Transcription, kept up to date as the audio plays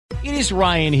It is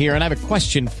Ryan here, and I have a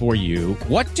question for you.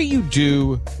 What do you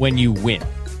do when you win?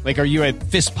 Like, are you a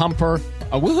fist pumper,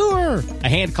 a woohooer, a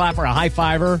hand clapper, a high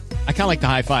fiver? I kind of like the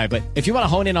high five, but if you want to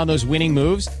hone in on those winning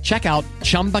moves, check out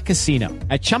Chumba Casino.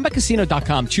 At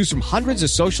ChumbaCasino.com, choose from hundreds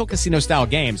of social casino-style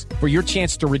games for your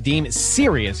chance to redeem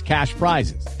serious cash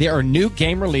prizes. There are new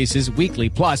game releases weekly,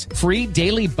 plus free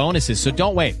daily bonuses. So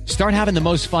don't wait. Start having the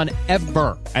most fun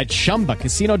ever at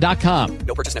ChumbaCasino.com.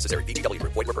 No purchase necessary. VGW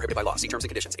Group. Void where prohibited by law. See terms and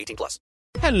conditions. 18+.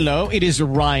 Hello, it is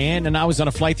Ryan, and I was on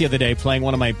a flight the other day playing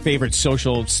one of my favorite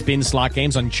social spin slot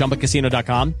games on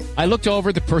ChumbaCasino.com. I looked over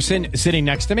at the person sitting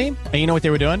next to me, and you know what they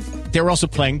were doing? They were also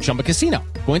playing Chumba Casino.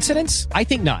 Coincidence? I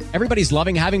think not. Everybody's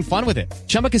loving having fun with it.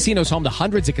 Chumba Casino is home to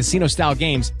hundreds of casino-style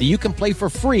games that you can play for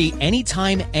free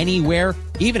anytime, anywhere,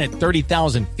 even at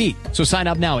 30,000 feet. So sign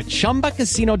up now at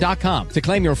ChumbaCasino.com to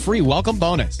claim your free welcome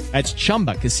bonus. That's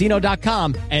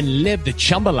ChumbaCasino.com and live the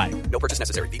Chumba life. No purchase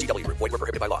necessary. VGW Group. Void where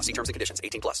prohibited by law. See terms and conditions.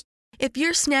 18+. If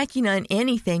you're snacking on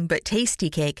anything but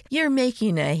Tasty Cake, you're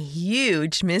making a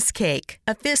huge mistake.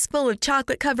 A fistful of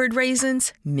chocolate-covered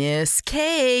raisins? Miss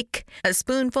Cake. A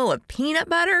spoonful of peanut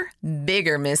butter?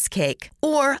 Bigger mistake.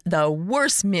 Or the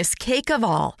worst mistake of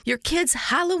all, your kid's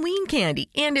Halloween candy,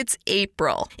 and it's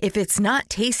April. If it's not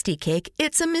Tasty Cake,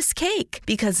 it's a mistake,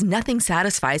 because nothing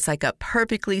satisfies like a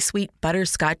perfectly sweet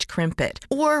butterscotch crimpet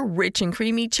or rich and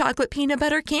creamy chocolate peanut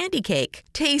butter candy cake.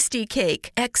 Tasty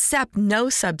Cake, accept no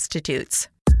substitutes.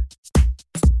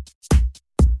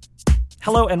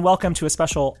 Hello and welcome to a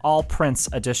special all Prince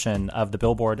edition of the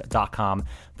Billboard.com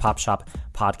Pop Shop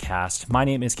podcast. My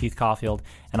name is Keith Caulfield,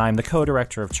 and I'm the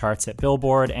co-director of charts at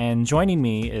Billboard, and joining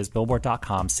me is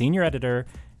Billboard.com senior editor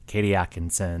Katie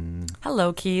Atkinson.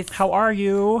 Hello, Keith. How are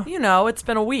you? You know, it's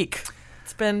been a week.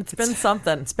 It's been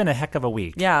something. It's been a heck of a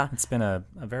week. Yeah. It's been a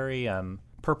very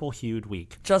purple-hued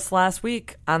week. Just last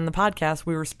week on the podcast,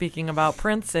 we were speaking about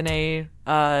Prince in a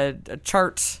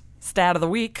chart stat of the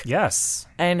week. Yes.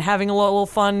 And having a little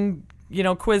fun,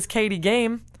 quiz Katie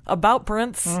game about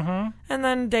Prince. Mm-hmm. And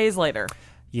then days later.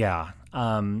 Yeah.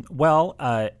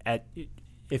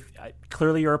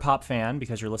 Clearly you're a pop fan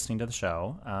because you're listening to the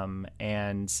show,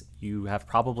 and you have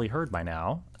probably heard by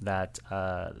now that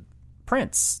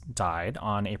Prince died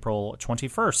on April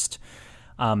 21st,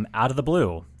 out of the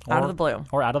blue. Out of the blue.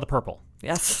 Or out of the purple.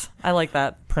 Yes, I like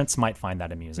that. Prince might find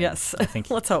that amusing. Yes, I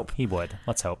think let's hope. He would.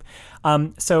 Let's hope.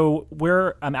 So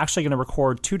I'm actually going to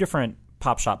record two different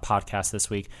Pop Shop podcasts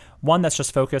this week. One that's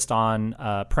just focused on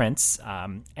Prince,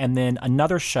 and then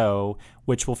another show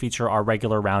which will feature our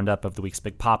regular roundup of the week's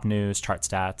big pop news, chart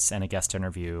stats, and a guest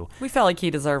interview. We felt like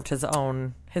he deserved his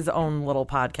own little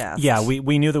podcast. Yeah,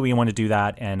 we knew that we wanted to do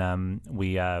that, and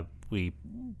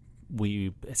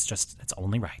it's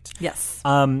only right. Yes.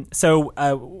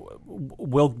 So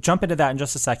we'll jump into that in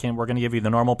just a second. We're going to give you the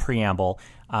normal preamble.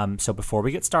 So before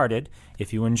we get started,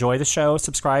 if you enjoy the show,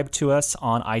 subscribe to us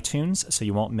on iTunes so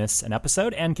you won't miss an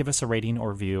episode, and give us a rating or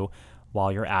review while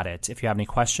you're at it. If you have any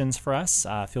questions for us,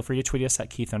 feel free to tweet us at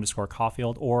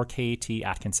Keith_Caulfield or KT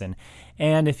Atkinson.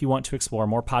 And if you want to explore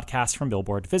more podcasts from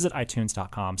Billboard, visit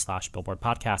itunes.com/Billboard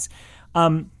Podcast.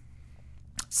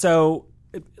 So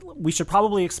we should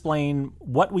probably explain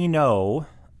what we know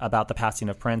about the passing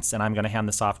of Prince, and I'm going to hand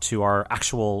this off to our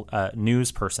actual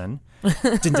news person,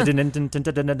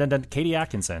 Katie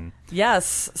Atkinson.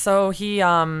 Yes, so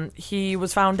he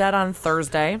was found dead on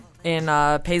Thursday in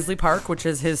Paisley Park, which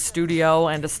is his studio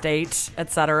and estate,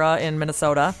 etc., in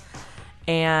Minnesota.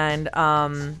 And,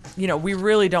 we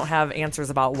really don't have answers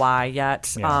about why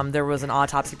yet. Yeah. There was an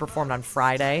autopsy performed on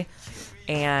Friday,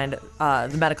 and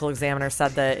the medical examiner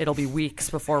said that it'll be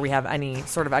weeks before we have any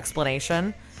sort of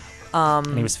explanation.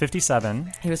 And he was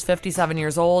 57. He was 57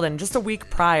 years old, and just a week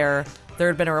prior, there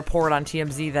had been a report on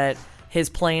TMZ that his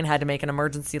plane had to make an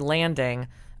emergency landing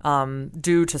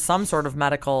due to some sort of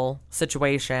medical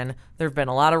situation. There have been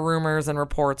a lot of rumors and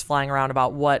reports flying around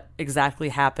about what exactly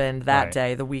happened that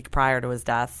day, the week prior to his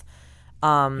death.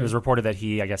 It was reported that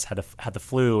he, I guess, had the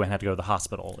flu and had to go to the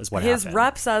hospital, is what happened. His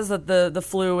rep says that the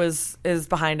flu is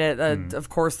behind it. Of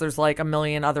course, there's like a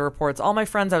million other reports. All my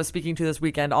friends I was speaking to this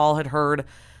weekend all had heard,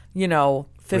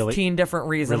 15 different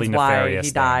reasons why he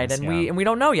died, things, and we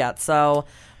don't know yet. So,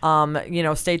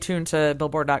 stay tuned to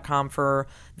Billboard.com for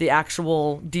the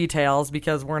actual details,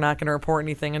 because we're not going to report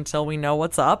anything until we know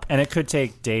what's up. And it could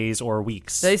take days or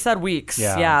weeks. They said weeks.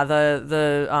 Yeah.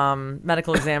 The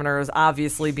medical examiner is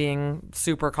obviously being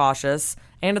super cautious,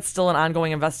 and it's still an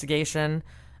ongoing investigation.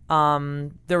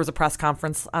 There was a press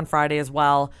conference on Friday as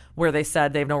well where they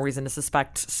said they have no reason to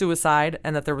suspect suicide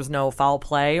and that there was no foul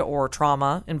play or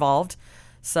trauma involved.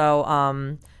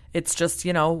 So it's just,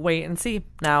 wait and see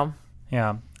now.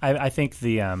 Yeah. I think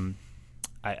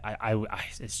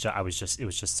it was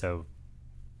just so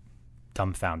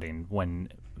dumbfounding when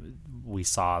we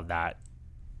saw that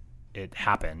it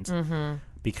happened,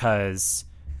 because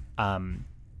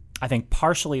I think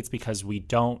partially it's because we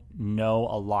don't know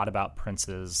a lot about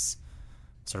Prince's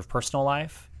sort of personal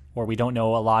life, or we don't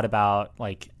know a lot about,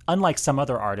 like, unlike some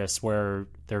other artists where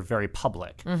they're very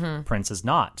public, Prince is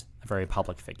not a very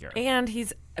public figure. And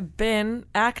he's been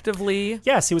actively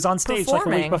Yes, he was on stage performing.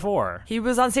 like a week before. He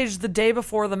was on stage the day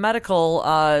before the medical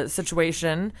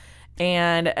situation,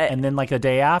 and then like a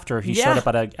day after, he showed up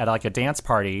at like a dance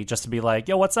party just to be like,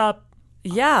 "Yo, what's up?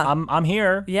 yeah, I'm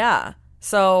here." yeah.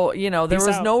 So, you know, there Peace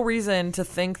was out. no reason to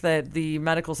think that the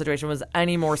medical situation was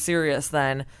any more serious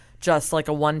than just like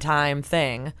a one-time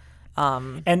thing.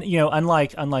 And you know,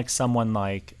 unlike someone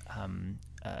like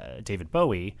David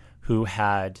Bowie, who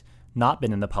had not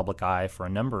been in the public eye for a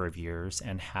number of years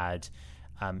and had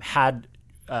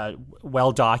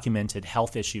well documented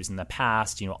health issues in the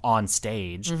past, you know, on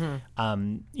stage.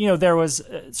 You know, there was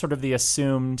sort of the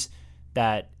assumed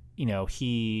that, you know,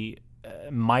 he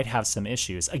might have some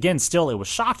issues. Again, still, it was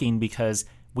shocking because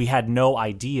we had no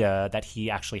idea that he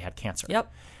actually had cancer.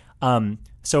 Yep.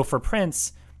 So for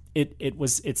Prince,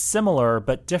 it's similar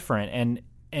but different,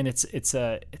 and it's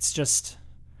just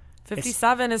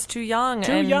 57 is too young.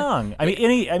 too young.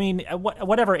 I mean,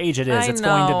 whatever age it is, I it's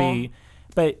going to know. be.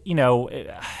 But you know,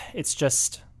 it's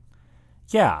just,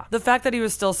 yeah. The fact that he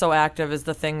was still so active is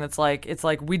the thing that's like, it's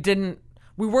like we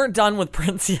weren't done with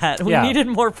Prince yet. We Yeah. needed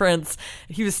more Prince.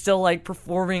 He was still like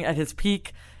performing at his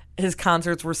peak. His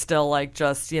concerts were still like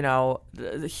just, you know,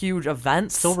 huge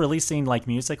events. Still releasing like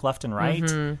music left and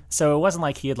right. So it wasn't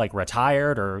like he had like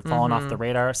retired or fallen off the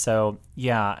radar. So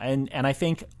yeah, and I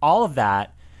think all of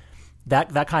that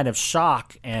kind of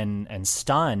shock and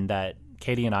stun that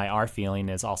Katie and I are feeling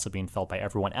is also being felt by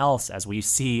everyone else, as we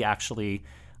see actually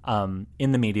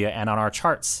in the media and on our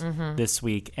charts this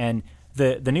week. And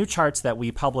the new charts that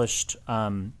we published,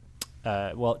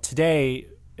 today,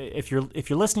 if you're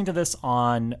listening to this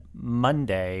on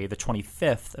Monday, the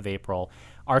 25th of April,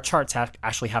 our charts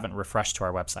actually haven't refreshed to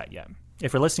our website yet.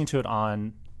 If you're listening to it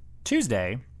on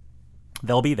Tuesday,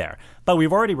 they'll be there. But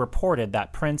we've already reported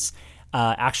that Prince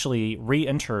actually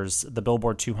re-enters the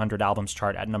Billboard 200 albums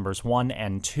chart at numbers 1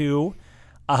 and 2,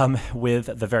 with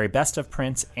The Very Best of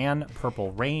Prince and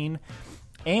Purple Rain.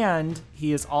 And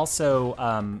he also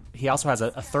has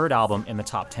a third album in the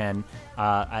top 10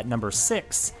 at number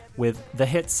 6 with The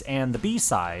Hits and the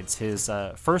B-Sides, his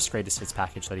first greatest hits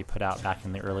package that he put out back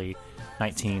in the early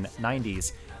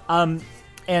 1990s.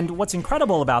 And what's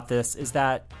incredible about this is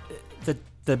that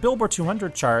the Billboard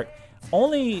 200 chart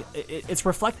it's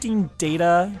reflecting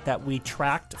data that we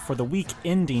tracked for the week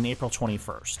ending April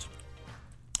 21st,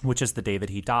 which is the day that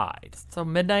he died. So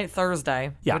midnight Thursday,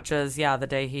 Yeah. which is the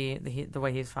day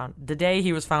the day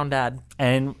he was found dead.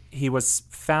 And he was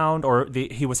found,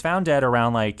 he was found dead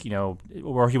around like, you know,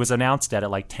 or he was announced dead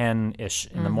at like 10-ish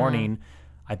in the morning,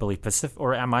 I believe Pacific,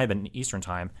 or it might have been Eastern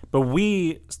time. But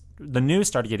the news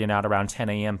started getting out around 10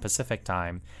 a.m. Pacific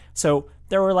time. So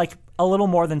there were like a little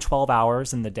more than 12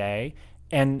 hours in the day.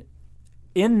 And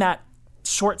in that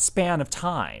short span of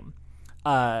time,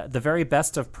 The Very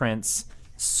Best of Prince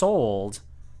sold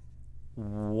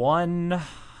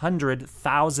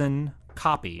 100,000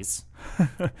 copies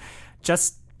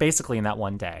just basically in that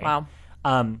one day. Wow.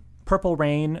 Purple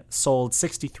Rain sold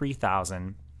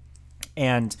 63,000.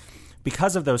 And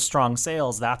because of those strong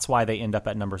sales, that's why they end up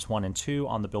at numbers 1 and 2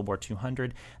 on the Billboard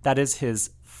 200. That is his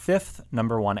 5th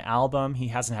number 1 album. He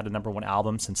hasn't had a number 1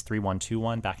 album since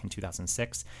 3121 back in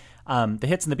 2006. The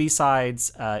Hits and the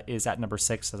B-Sides is at number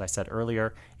 6, as I said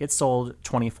earlier. It sold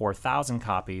 24,000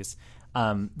 copies.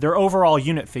 Their overall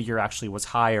unit figure actually was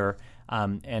higher.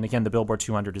 And again, the Billboard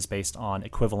 200 is based on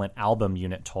equivalent album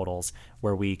unit totals,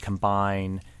 where we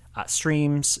combine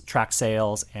streams, track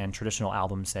sales, and traditional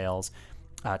album sales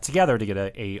together to get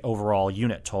a overall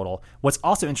unit total. What's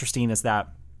also interesting is that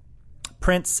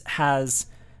Prince has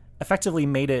effectively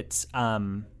made it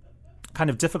kind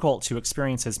of difficult to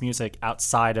experience his music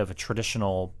outside of a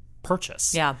traditional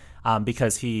purchase. Yeah.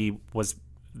 Because he was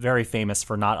very famous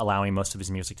for not allowing most of his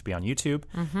music to be on YouTube.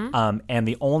 And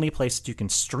the only place that you can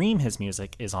stream his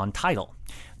music is on Tidal.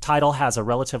 Tidal has a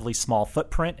relatively small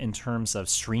footprint in terms of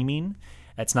streaming.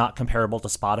 It's not comparable to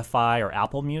Spotify or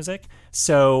Apple Music.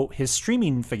 So his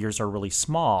streaming figures are really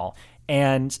small.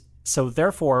 And so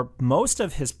therefore, most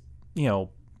of his,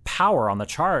 power on the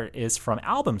chart is from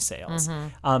album sales.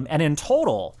 And in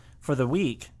total, for the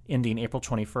week ending April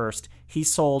 21st, he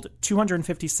sold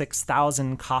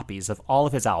 256,000 copies of all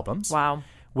of his albums. Wow.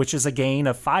 which is a gain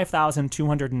of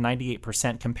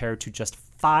 5,298% compared to just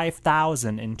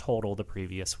 5,000 in total the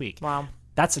previous week. Wow.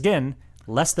 That's, again,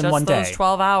 less than Just one day. those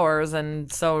 12 hours,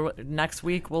 and so next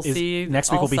week we'll see.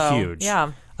 Next week will be also. huge.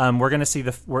 Yeah. We're going to see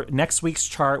next week's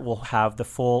chart will have the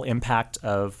full impact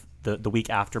of the week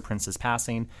after Prince's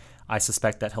passing. I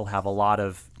suspect that he'll have a lot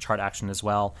of chart action as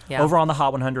well. Yeah. Over on the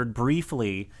Hot 100,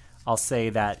 briefly, I'll say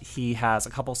that he has a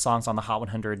couple songs on the Hot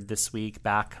 100 this week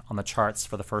back on the charts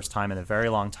for the first time in a very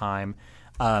long time.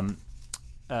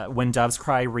 When Doves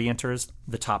Cry re-enters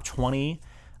the top 20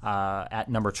 at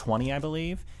number 20, I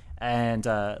believe. And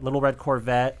Little Red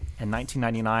Corvette and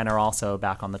 1999 are also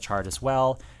back on the chart as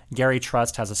well. Gary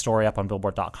Trust has a story up on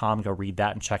Billboard.com. Go read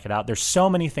that and check it out. There's so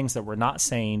many things that we're not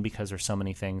saying because there's so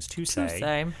many things to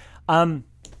say.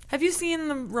 Have you seen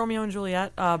the Romeo and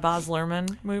Juliet Baz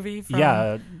Luhrmann movie?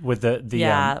 Yeah, with the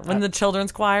when the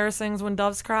children's choir sings "When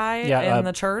Doves Cry" in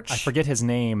the church. I forget his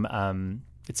name.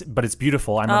 But it's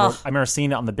beautiful. I remember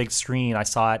seeing it on the big screen. I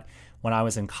saw it when I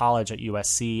was in college at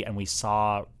USC, and we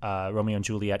saw Romeo and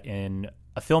Juliet in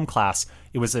a film class.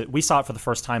 We saw it for the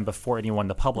first time before anyone in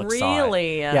the public saw it.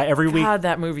 Really? Yeah, every week. God,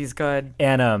 that movie's good.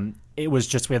 And it was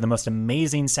just, we had the most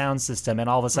amazing sound system, and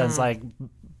all of a sudden it's like,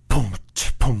 boom,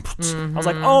 boom. I was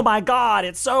like, oh my God,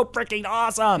 it's so freaking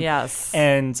awesome. Yes.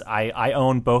 And I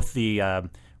own both the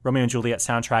Romeo and Juliet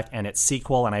soundtrack and its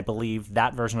sequel, and I believe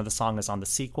that version of the song is on the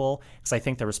sequel, because I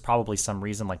think there was probably some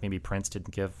reason, like maybe Prince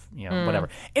didn't give, whatever.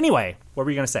 Anyway, what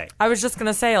were you going to say? I was just going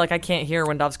to say, I can't hear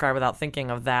When Doves Cry without thinking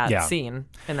of that scene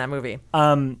in that movie.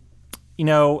 As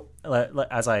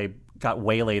I got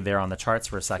waylaid there on the charts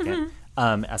for a second,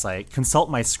 as I consult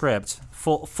my script,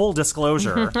 full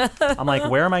disclosure, I'm like,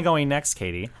 where am I going next,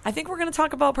 Katie? I think we're going to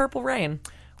talk about Purple Rain.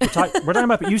 We're talking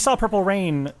about, you saw Purple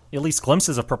Rain, at least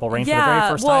glimpses of Purple Rain for the very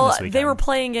first time this weekend. They were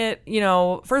playing it,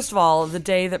 first of all, the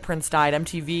day that Prince died,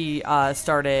 MTV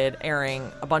started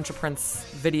airing a bunch of Prince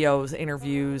videos,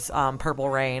 interviews, Purple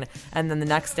Rain. And then the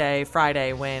next day,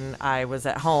 Friday, when I was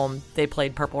at home, they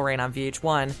played Purple Rain on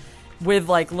VH1 with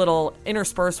little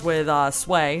interspersed with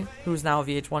Sway, who's now a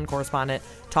VH1 correspondent,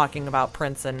 talking about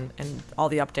Prince and all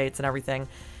the updates and everything.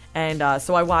 And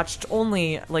so I watched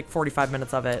only 45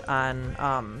 minutes of it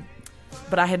on,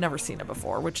 but I had never seen it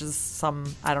before, which is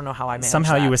I don't know how I managed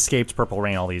Somehow that. You escaped Purple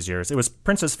Rain all these years. It was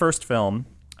Prince's first film.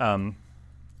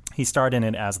 He starred in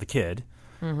it as the kid.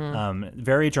 Mm-hmm.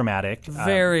 Very dramatic.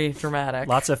 Very dramatic.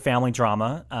 Lots of family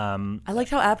drama. I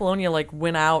liked how Apollonia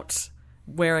went out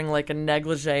wearing a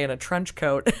negligee and a trench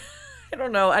coat. I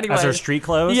don't know. Anyway. As her street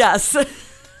clothes? Yes.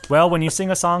 Well, when you sing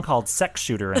a song called Sex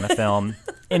Shooter in the film,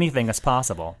 anything is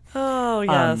possible. Oh,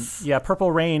 yes.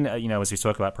 Purple Rain, as we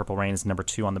spoke about, Purple Rain is number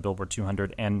 2 on the Billboard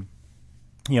 200. And,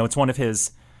 it's one of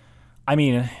his,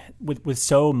 with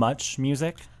so much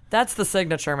music. That's the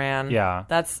signature, man. Yeah.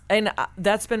 That's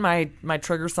been my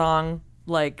trigger song.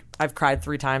 I've cried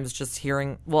 3 times just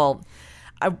hearing,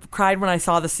 I cried when I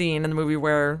saw the scene in the movie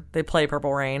where they play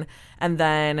Purple Rain. And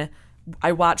then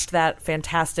I watched that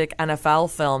fantastic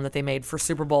NFL film that they made for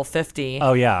Super Bowl 50.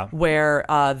 Oh, yeah. Where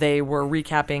they were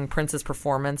recapping Prince's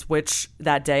performance, which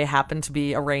that day happened to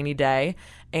be a rainy day.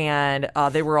 And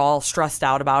they were all stressed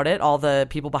out about it. All the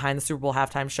people behind the Super Bowl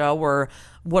halftime show were,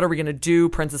 what are we going to do?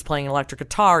 Prince is playing an electric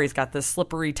guitar. He's got this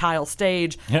slippery tile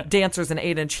stage, dancers in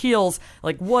 8-inch heels.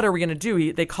 What are we going to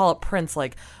do? They call up Prince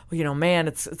man,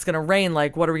 it's going to rain.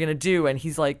 What are we going to do? And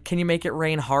he's like, can you make it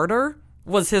rain harder?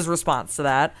 Was his response to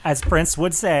that. As Prince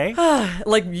would say.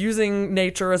 Using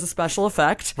nature as a special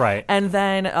effect. Right. And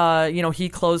then, he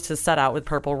closed his set out with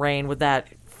Purple Rain with that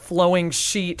flowing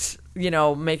sheet,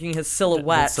 making his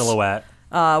silhouette.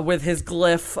 With his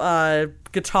glyph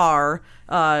guitar.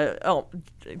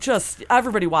 Just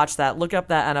everybody watch that. Look up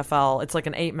that NFL. It's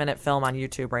an 8-minute film on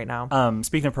YouTube right now.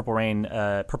 Speaking of Purple Rain,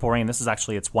 this is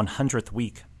actually its 100th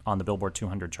week on the Billboard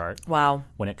 200 chart. Wow.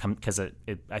 When it comes, because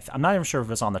I'm not even sure if it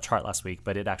was on the chart last week,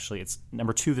 but it's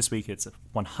number 2 this week. It's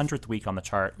 100th week on the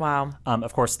chart. Wow.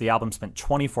 Of course, the album spent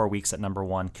 24 weeks at number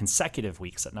 1, consecutive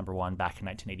weeks at number 1 back in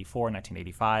 1984,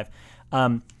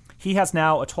 1985. He has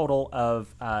now a total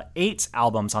of 8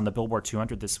 albums on the Billboard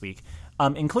 200 this week,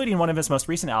 including one of his most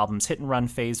recent albums, Hit and Run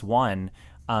Phase 1,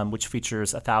 which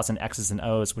features 1,000 X's and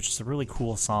O's, which is a really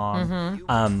cool song.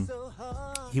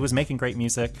 Mm-hmm. He was making great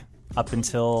music up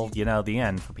until, the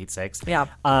end, for Pete's sakes. Yeah.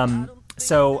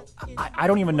 So I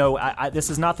don't even know. This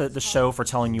is not the show for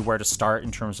telling you where to start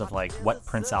in terms of what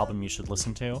Prince album you should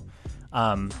listen to.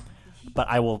 But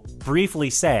I will briefly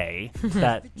say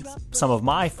that some of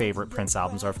my favorite Prince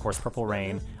albums are, of course, Purple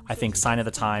Rain. I think Sign of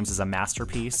the Times is a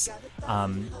masterpiece.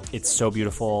 It's so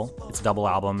beautiful. It's a double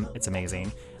album. It's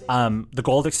amazing. The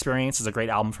Gold Experience is a great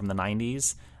album from the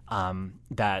 90s.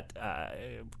 that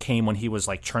came when he was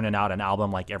like churning out an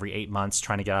album like every 8 months,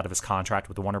 trying to get out of his contract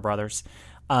with the Warner Brothers.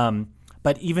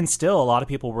 But even still, a lot of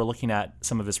people were looking at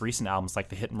some of his recent albums, like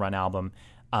the Hit and Run album,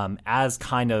 as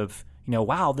kind of,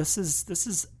 wow, this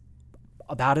is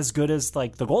about as good as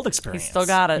like the Gold Experience. He still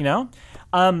got it.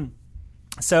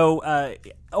 So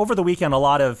over the weekend, a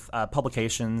lot of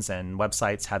publications and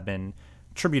websites have been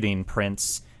tributing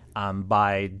Prince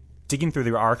by digging through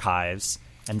their archives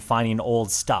and finding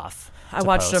old stuff. I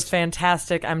watched a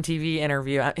fantastic MTV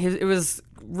interview. It was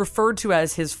referred to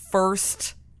as his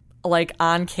first like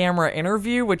on-camera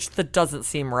interview, which that doesn't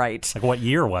seem right. Like what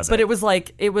year was it? But it was I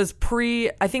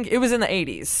think it was in the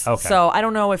 80s. Okay. So I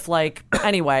don't know if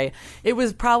anyway, it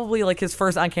was probably like his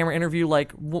first on-camera interview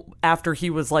after he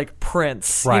was like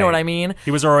Prince. Right. You know what I mean? He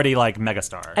was already like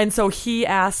megastar. And so he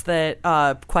asked that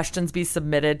questions be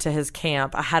submitted to his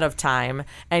camp ahead of time,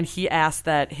 and he asked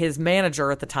that his manager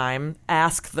at the time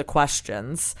ask the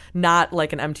questions, not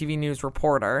like an MTV News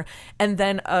reporter. And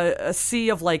then a sea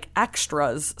of like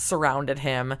extras surrounded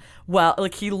him. Well,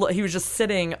 like he was just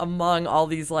sitting among all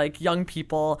these like young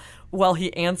people while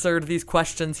he answered these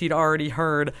questions he'd already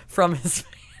heard from his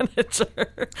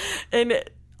manager. And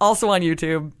also on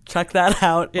YouTube, check that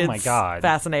out. It's my God.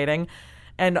 fascinating.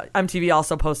 And MTV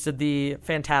also posted the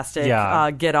fantastic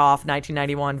Get Off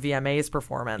 1991 VMAs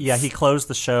performance. Yeah, he closed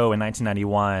the show in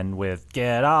 1991 with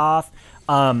Get Off.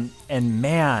 And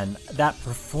man, that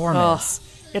performance,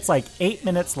 it's like 8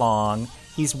 minutes long.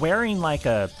 He's wearing like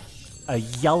a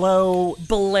yellow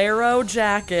bolero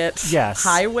jacket, yes,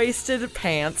 high-waisted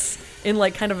pants in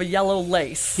like kind of a yellow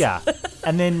lace. Yeah.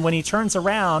 And then when he turns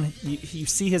around, you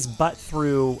see his butt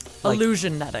through like,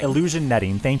 illusion netting. Illusion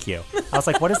netting, thank you. I was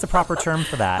like, what is the proper term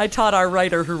for that? I taught our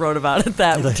writer who wrote about it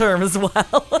that term as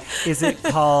well. Is it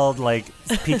called like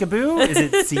peekaboo? Is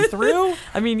it see-through?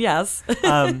 I mean, yes.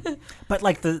 But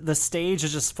like the stage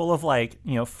is just full of like,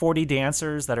 40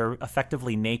 dancers that are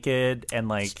effectively naked and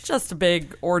like just a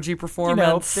big orgy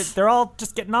performance. They're all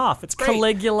just getting off. It's great.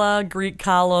 Caligula, Greek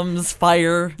columns,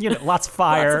 fire. Lots of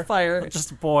fire. Lots of fire.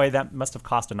 Just boy, that must have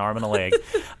cost an arm and a leg.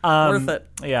 Worth it.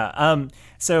 Yeah.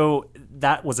 So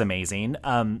that was amazing.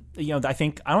 I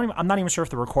think I'm not even sure if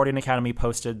the Recording Academy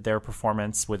posted their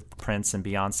performance with Prince and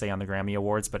Beyonce on the Grammy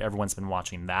Awards, but everyone's been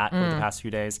watching that over the past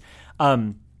few days.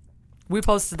 We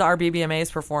posted the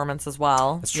RBBMA's performance as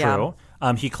well. That's true.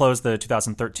 He closed the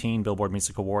 2013 Billboard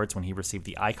Music Awards when he received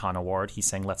the Icon Award. He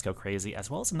sang Let's Go Crazy, as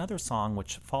well as another song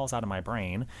which falls out of my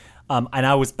brain. And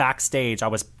I was backstage. I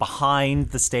was behind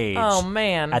the stage. Oh,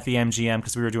 man. At the MGM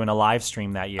because we were doing a live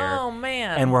stream that year. Oh,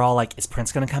 man. And we're all like, is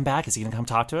Prince going to come back? Is he going to come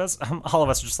talk to us? All of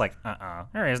us are just like,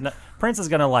 There he is. No. Prince is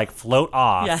going to like float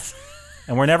off. Yes.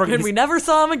 And we're never going to... we never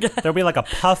saw him again. There'll be like a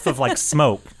puff of like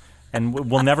smoke.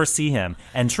 And we'll never see him.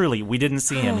 And truly, we didn't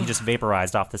see him. He just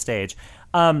vaporized off the stage.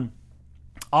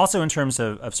 Also, in terms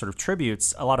of sort of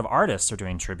tributes, a lot of artists are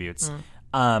doing tributes.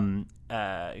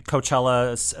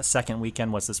 Coachella's second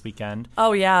weekend was this weekend.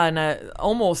 Oh, yeah. And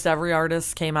almost every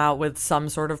artist came out with some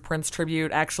sort of Prince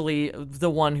tribute. Actually, the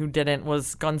one who didn't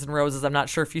was Guns N' Roses. I'm not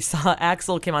sure if you saw.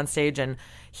 Axl came on stage and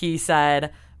he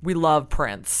said... we love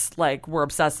Prince. Like, we're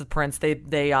obsessed with Prince. They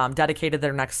dedicated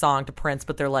their next song to Prince,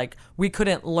 but they're like, we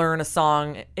couldn't learn a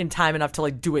song in time enough to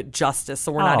like do it justice,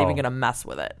 so we're not even going to mess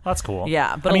with it. That's cool.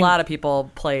 Yeah, but a lot of people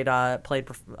played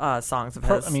songs of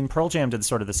his. I mean, Pearl Jam did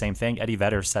sort of the same thing. Eddie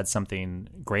Vedder said something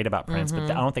great about Prince, but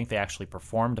I don't think they actually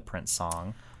performed a Prince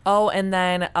song. Oh, and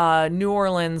then New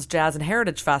Orleans Jazz and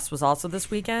Heritage Fest was also this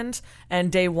weekend.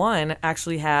 And day one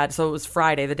actually had, so it was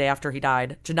Friday, the day after he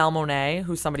died, Janelle Monáe,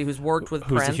 who's somebody who's worked with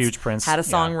Prince. Who's a huge Prince. Had a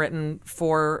song written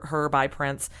for her by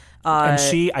Prince. And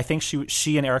she and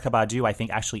Erykah Badu, I think,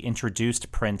 actually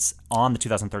introduced Prince on the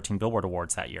 2013 Billboard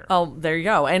Awards that year. Oh, there you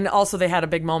go. And also they had a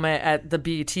big moment at the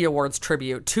BET Awards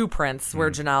tribute to Prince where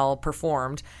Janelle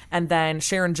performed. And then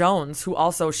Sharon Jones, who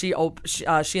also, she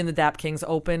and the Dap Kings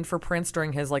opened for Prince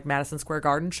during his like Madison Square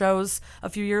Garden shows a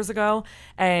few years ago.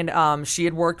 And she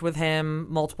had worked with him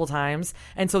multiple times.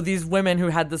 And so these women who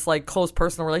had this like close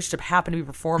personal relationship happened to be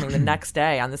performing the next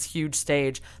day on this huge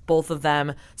stage. Both of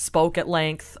them spoke at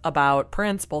length about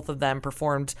Prince. Both of them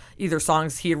performed either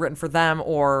songs he had written for them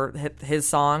or his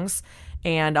songs.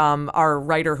 And our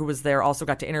writer who was there also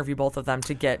got to interview both of them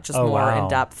to get just more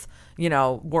in-depth,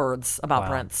 words about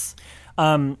Prince.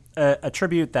 A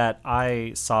tribute that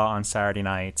I saw on Saturday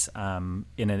night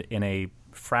in a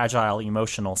fragile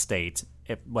emotional state.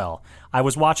 I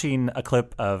was watching a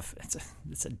clip of,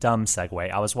 it's a dumb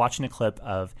segue. I was watching a clip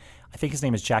of, I think his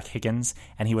name is Jack Higgins,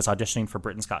 and he was auditioning for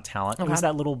Britain's Got Talent. Okay. It was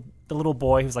the little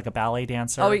boy who's like a ballet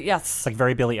dancer. Oh, yes. It's like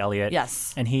very Billy Elliot.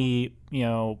 Yes. And he,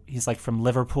 he's like from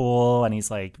Liverpool, and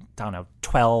he's like, I don't know,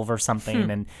 12 or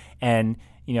something. And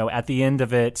at the end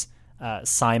of it,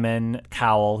 Simon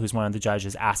Cowell, who's one of the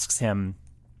judges, asks him,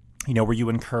 were you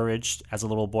encouraged as a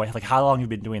little boy? Like, how long have you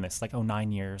been doing this? Like,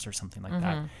 9 years or something like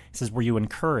that. He says, were you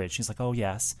encouraged? He's like, oh,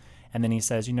 yes. And then he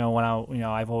says, when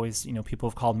I've always, people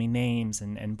have called me names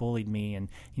and bullied me and,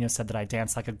 said that I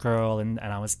danced like a girl and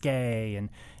I was gay. And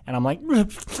I'm like,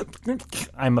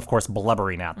 I'm, of course,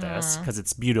 blubbering at this because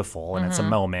it's beautiful and it's a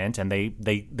moment. And they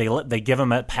give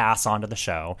him a pass onto the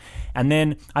show. And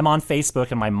then I'm on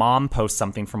Facebook and my mom posts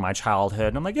something from my childhood.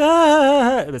 And I'm like,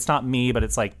 ah! It's not me, but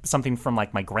it's like something from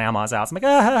like my grandma's house. I'm like,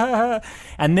 ah!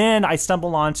 And then I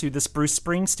stumble onto this Bruce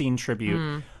Springsteen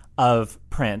tribute of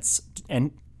Prince.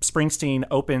 And Springsteen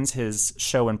opens his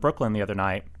show in Brooklyn the other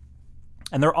night,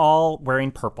 and they're all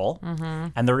wearing purple,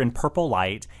 and they're in purple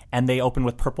light, and they open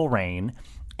with Purple Rain,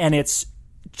 and it's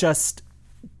just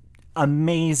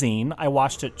amazing. I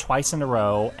watched it twice in a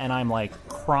row, and I'm like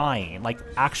crying, like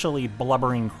actually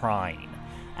blubbering crying,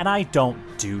 and I don't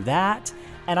do that.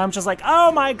 And I'm just like,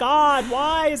 oh my God,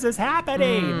 why is this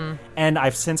happening? And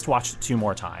I've since watched it 2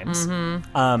 more times.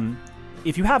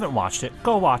 If you haven't watched it,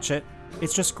 go watch it.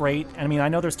 It's just great. I mean, I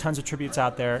know there's tons of tributes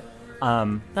out there.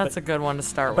 That's a good one to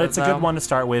start with. But it's a good one to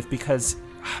start with because,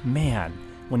 man,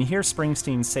 when you hear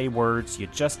Springsteen say words, you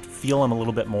just feel him a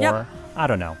little bit more. Yep. I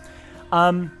don't know.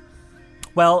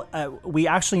 We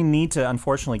actually need to,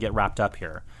 unfortunately, get wrapped up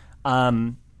here.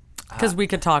 Because we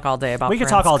could talk all day about Prince, could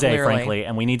talk all day, clearly. Frankly,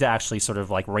 and we need to actually sort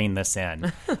of like rein this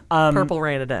in. Purple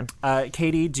Rain it in.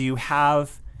 Katie, do you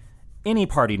have any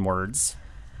parting words?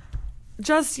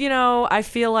 Just, I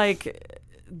feel like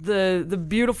the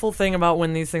beautiful thing about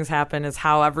when these things happen is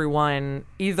how everyone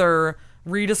either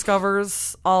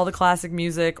rediscovers all the classic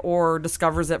music or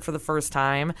discovers it for the first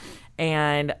time.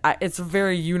 And it's a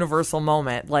very universal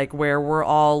moment, like where we're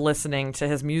all listening to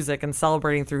his music and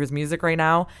celebrating through his music right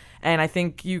now. And I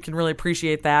think you can really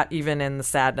appreciate that even in the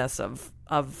sadness of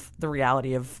the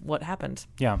reality of what happened.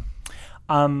 Yeah.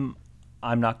 I'm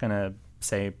not going to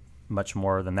say much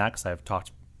more than that because I've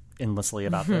talked endlessly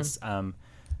about this.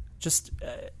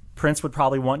 Prince would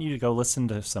probably want you to go listen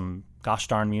to some gosh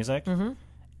darn music.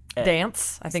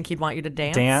 Dance. I think he'd want you to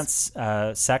dance.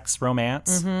 Dance, sex,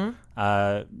 romance.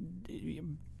 I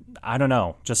don't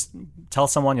know. Just tell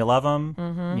someone you love them.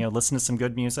 Listen to some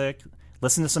good music.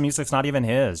 Listen to some music that's not even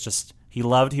his. He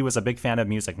was a big fan of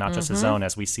music, not just his own,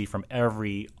 as we see from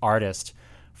every artist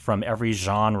from every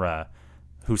genre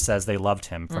who says they loved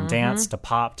him, from dance to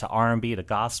pop to R&B to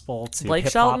gospel to Blake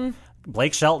hip-hop. Shelton.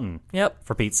 Blake Shelton. Yep.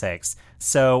 For Pete's sakes.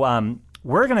 So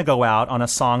we're going to go out on a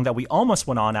song that we almost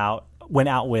went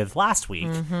out with last week,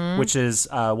 which is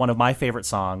one of my favorite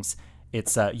songs.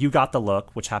 It's You Got the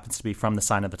Look, which happens to be from the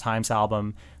Sign of the Times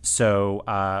album.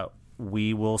 So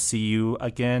we will see you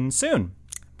again soon.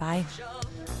 Bye.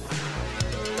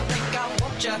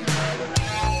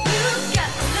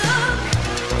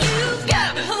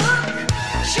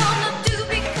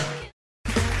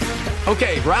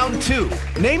 Okay, round 2.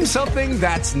 Name something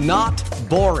that's not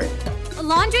boring. A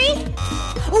laundry?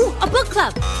 Ooh, a book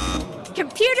club.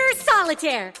 Computer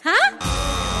solitaire, huh?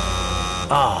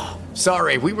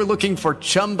 Sorry, we were looking for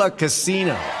Chumba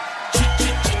Casino.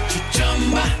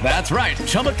 That's right.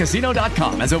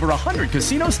 ChumbaCasino.com has over 100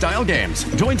 casino-style games.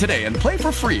 Join today and play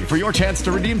for free for your chance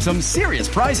to redeem some serious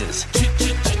prizes.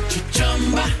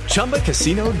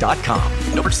 ChumbaCasino.com.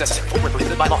 No purchase necessary. Void where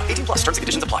prohibited by law. 18+ terms and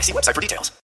conditions apply. See website for details.